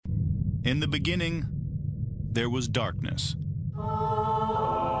In the beginning, there was darkness.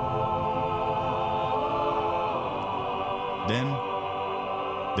 Then,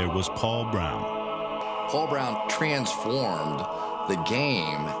 there was Paul Brown. Paul Brown transformed the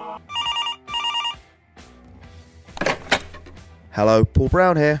game. Hello, Paul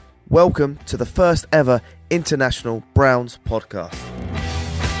Brown here. Welcome to the first ever International Browns podcast.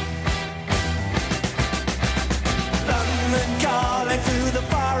 London calling to the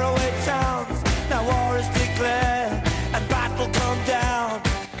faraway towns. Now war is declared and battle come down.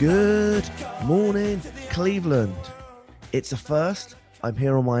 Good morning, Cleveland. It's a first. I'm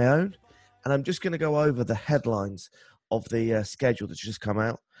here on my own, and I'm just going to go over the headlines of the schedule that's just come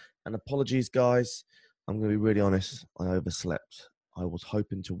out. And apologies, guys. I'm going to be really honest. I overslept. I was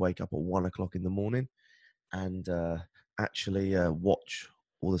hoping to wake up at 1 o'clock in the morning and actually watch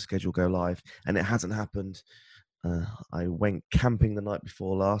all the schedule go live, and it hasn't happened. I went camping the night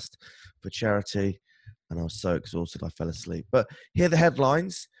before last for charity, and I was so exhausted I fell asleep. But here are the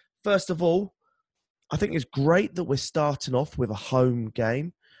headlines. First of all, I think it's great that we're starting off with a home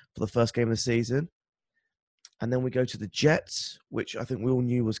game for the first game of the season. And then we go to the Jets, which I think we all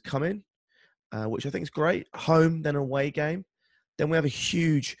knew was coming, which I think is great. Home, then away game. Then we have a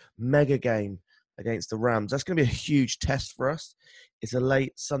huge mega game against the Rams. That's going to be a huge test for us. It's a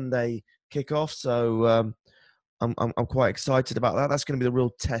late Sunday kickoff, so I'm quite excited about that. That's going to be the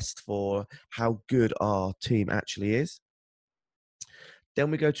real test for how good our team actually is. Then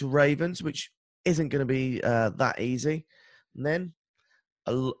we go to Ravens, which isn't going to be that easy. And then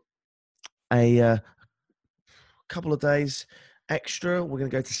a couple of days extra, we're going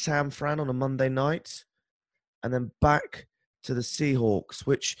to go to San Fran on a Monday night, and then back to the Seahawks,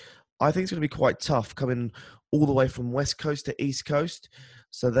 which I think is going to be quite tough, coming all the way from West Coast to East Coast.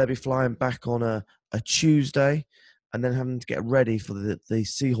 So they'll be flying back on a Tuesday and then having to get ready for the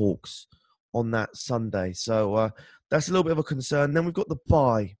Seahawks on that Sunday. So that's a little bit of a concern. Then we've got the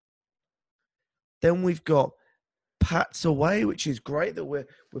bye. Then we've got Pats away, which is great that we're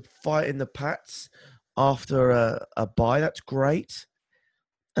fighting the Pats after a bye. That's great.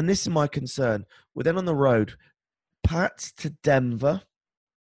 And this is my concern. We're then on the road. Pats to Denver.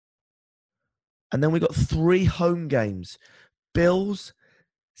 And then we've got 3 home games. Bills,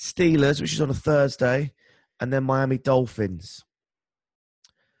 Steelers, which is on a Thursday, and then Miami Dolphins.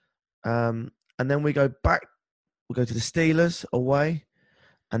 And then we go back. We go to the Steelers away,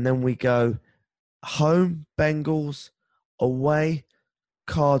 and then we go home Bengals, away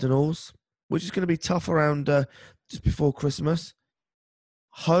Cardinals, which is going to be tough around just before Christmas.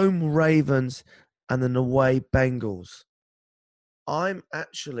 Home Ravens, and then away Bengals. I'm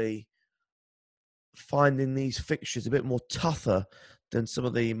actually finding these fixtures a bit more tougher than some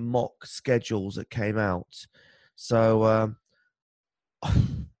of the mock schedules that came out. So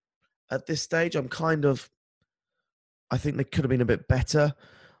at this stage, I think they could have been a bit better.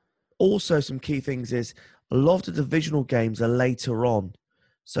 Also, some key things is a lot of the divisional games are later on.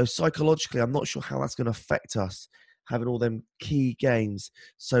 So psychologically, I'm not sure how that's going to affect us, having all them key games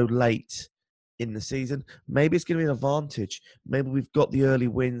so late in the season. Maybe it's going to be an advantage. Maybe we've got the early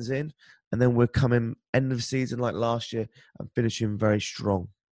wins in, and then we're coming end of the season like last year and finishing very strong.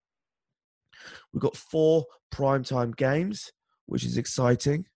 We've got 4 primetime games, which is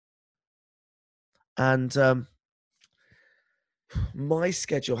exciting. And my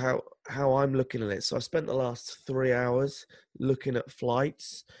schedule, how I'm looking at it. So I spent the last 3 hours looking at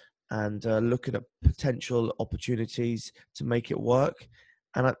flights and looking at potential opportunities to make it work.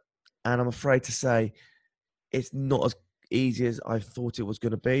 And I'm afraid to say it's not as easy as I thought it was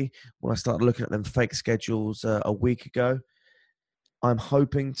going to be when I started looking at them fake schedules a week ago. I'm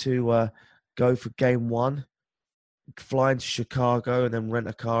hoping to go for game 1, fly into Chicago and then rent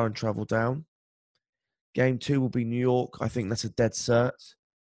a car and travel down. Game 2 will be New York. I think that's a dead cert.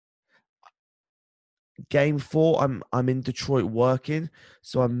 Game 4, I'm in Detroit working,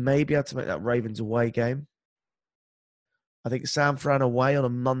 so I may be able to make that Ravens away game. I think San Fran away on a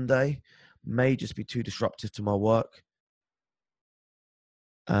Monday may just be too disruptive to my work.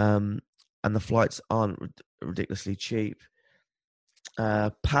 And the flights aren't ridiculously cheap.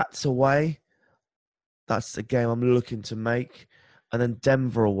 Pats away, that's a game I'm looking to make. And then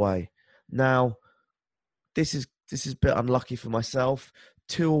Denver away. Now, this is a bit unlucky for myself.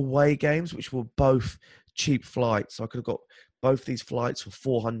 2 away games, which were both cheap flights. So I could have got both these flights for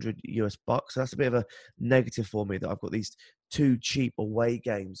 $400 US. So that's a bit of a negative for me that I've got these 2 cheap away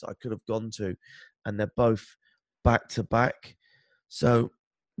games I could have gone to, and they're both back to back. So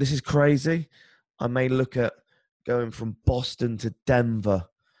this is crazy. I may look at going from Boston to Denver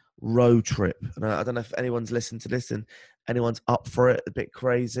road trip. And I don't know if anyone's listened to this and anyone's up for it. A bit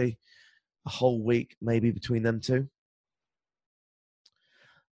crazy. a whole week maybe between them two.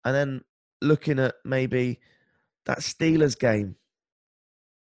 And then looking at maybe that Steelers game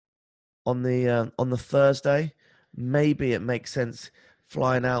on the Thursday, maybe it makes sense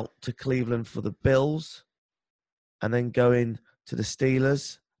flying out to Cleveland for the Bills and then going to the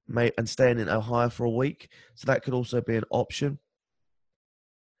Steelers and staying in Ohio for a week. So that could also be an option.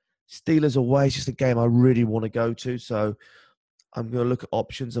 Steelers away is just a game I really want to go to, so I'm going to look at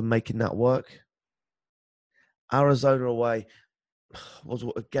options and making that work. Arizona away was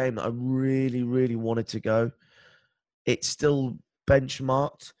a game that I really, really wanted to go. It's still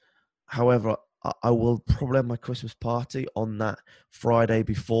benchmarked. However, I will probably have my Christmas party on that Friday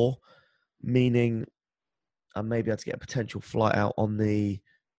before, meaning I may be able to get a potential flight out on the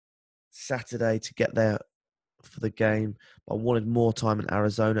Saturday to get there for the game. But I wanted more time in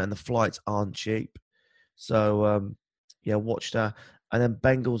Arizona, and the flights aren't cheap. So, yeah, watch that. And then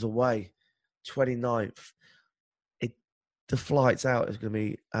Bengals away, 29th. The flights out is going to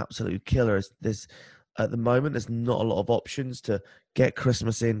be absolutely killer. There's at the moment, there's not a lot of options to get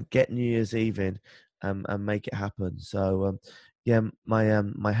Christmas in, get New Year's Eve in, and make it happen. So, yeah,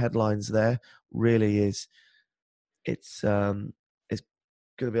 my headlines there really is it's going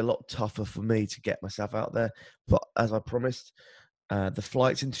to be a lot tougher for me to get myself out there. But as I promised, the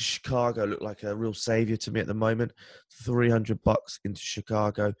flights into Chicago look like a real savior to me at the moment. $300 into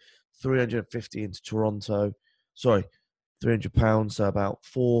Chicago, $350 into Toronto. Sorry, £300, so about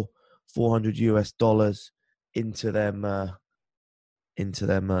 $400 US into them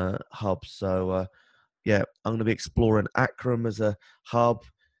hubs. So yeah, I'm going to be exploring Akron as a hub,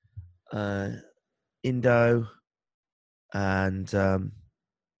 Indo, and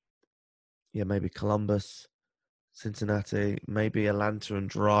yeah, maybe Columbus, Cincinnati, maybe Atlanta and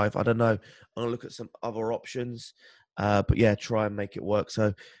drive. I don't know. I'm going to look at some other options, but yeah, try and make it work.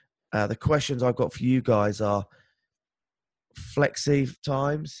 So the questions I've got for you guys are flexi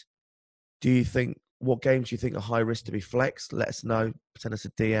times. What games do you think are high risk to be flexed? Let us know. Send us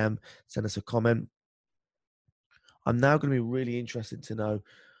a DM, send us a comment. I'm now going to be really interested to know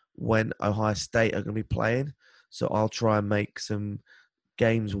when Ohio State are going to be playing. So I'll try and make some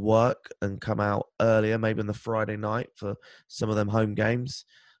games work and come out earlier, maybe on the Friday night for some of them home games,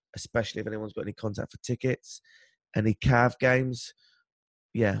 especially if anyone's got any contact for tickets. Any Cav games,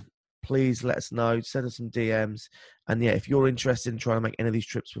 yeah, please let us know. Send us some DMs. And yeah, if you're interested in trying to make any of these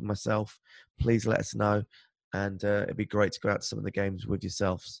trips with myself, please let us know. And it'd be great to go out to some of the games with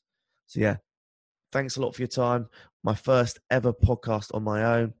yourselves. So yeah, thanks a lot for your time. My first ever podcast on my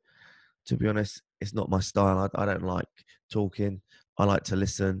own. To be honest, it's not my style. I don't like talking. I like to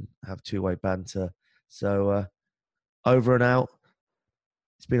listen, have two-way banter. So over and out.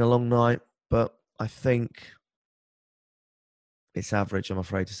 It's been a long night, but I think it's average, I'm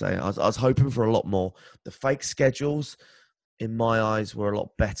afraid to say. I was hoping for a lot more. The fake schedules, in my eyes, were a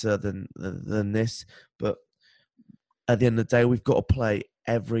lot better than this. But at the end of the day, we've got to play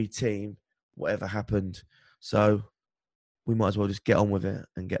every team, whatever happened. So we might as well just get on with it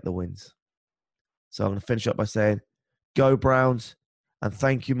and get the wins. So I'm going to finish up by saying, go Browns, and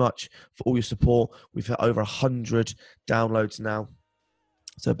thank you much for all your support. We've had over 100 downloads now.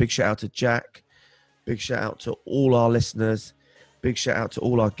 So big shout out to Jack. Big shout out to all our listeners. Big shout out to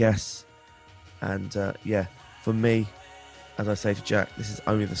all our guests. And yeah, for me, as I say to Jack, this is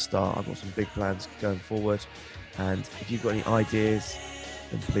only the start. I've got some big plans going forward. And if you've got any ideas,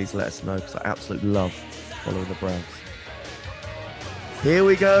 then please let us know, because I absolutely love following the Browns. Here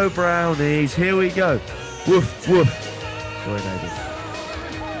we go, Brownies. Here we go. Woof, woof. Sorry, neighbours.